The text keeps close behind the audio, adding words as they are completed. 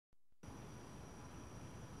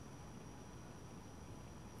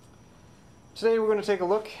Today we're going to take a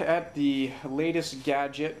look at the latest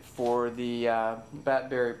gadget for the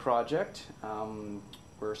BatBerry project.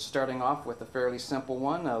 We're starting off with a fairly simple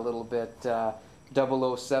one, a little bit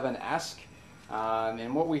 007-esque.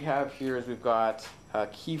 And what we have here is we've got a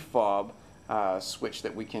key fob switch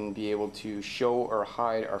that we can be able to show or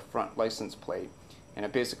hide our front license plate. And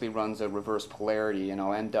it basically runs a reverse polarity, and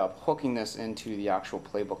I'll end up hooking this into the actual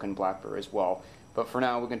playbook in BlackBerry as well. But for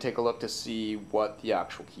now, we can take a look to see what the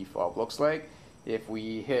actual key fob looks like. If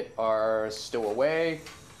we hit our stow away,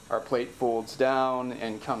 our plate folds down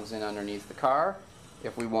and comes in underneath the car.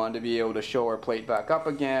 If we want to be able to show our plate back up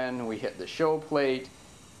again, we hit the show plate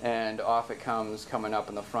and off it comes, coming up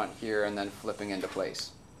in the front here and then flipping into place.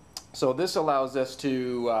 So this allows us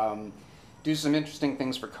to do some interesting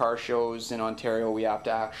things for car shows. In Ontario, we have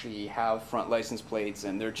to actually have front license plates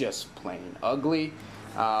and they're just plain ugly.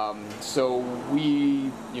 So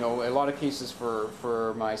we, a lot of cases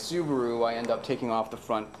for my Subaru, I end up taking off the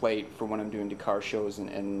front plate for when I'm doing the car shows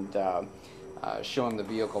and showing the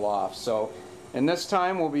vehicle off. So in this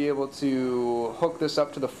time we'll be able to hook this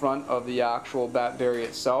up to the front of the actual BatBerry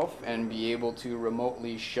itself and be able to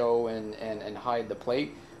remotely show and hide the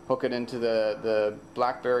plate, hook it into the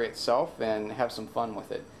BlackBerry itself and have some fun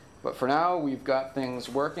with it. But for now, we've got things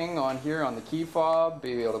working on here on the key fob,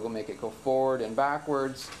 be able to make it go forward and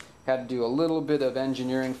backwards. Had to do a little bit of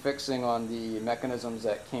engineering fixing on the mechanisms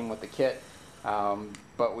that came with the kit,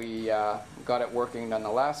 but we got it working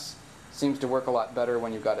nonetheless. Seems to work a lot better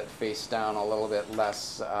when you've got it face down, a little bit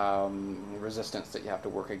less resistance that you have to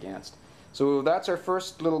work against. So that's our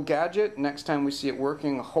first little gadget. Next time we see it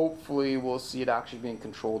working, hopefully we'll see it actually being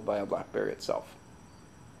controlled by a BlackBerry itself.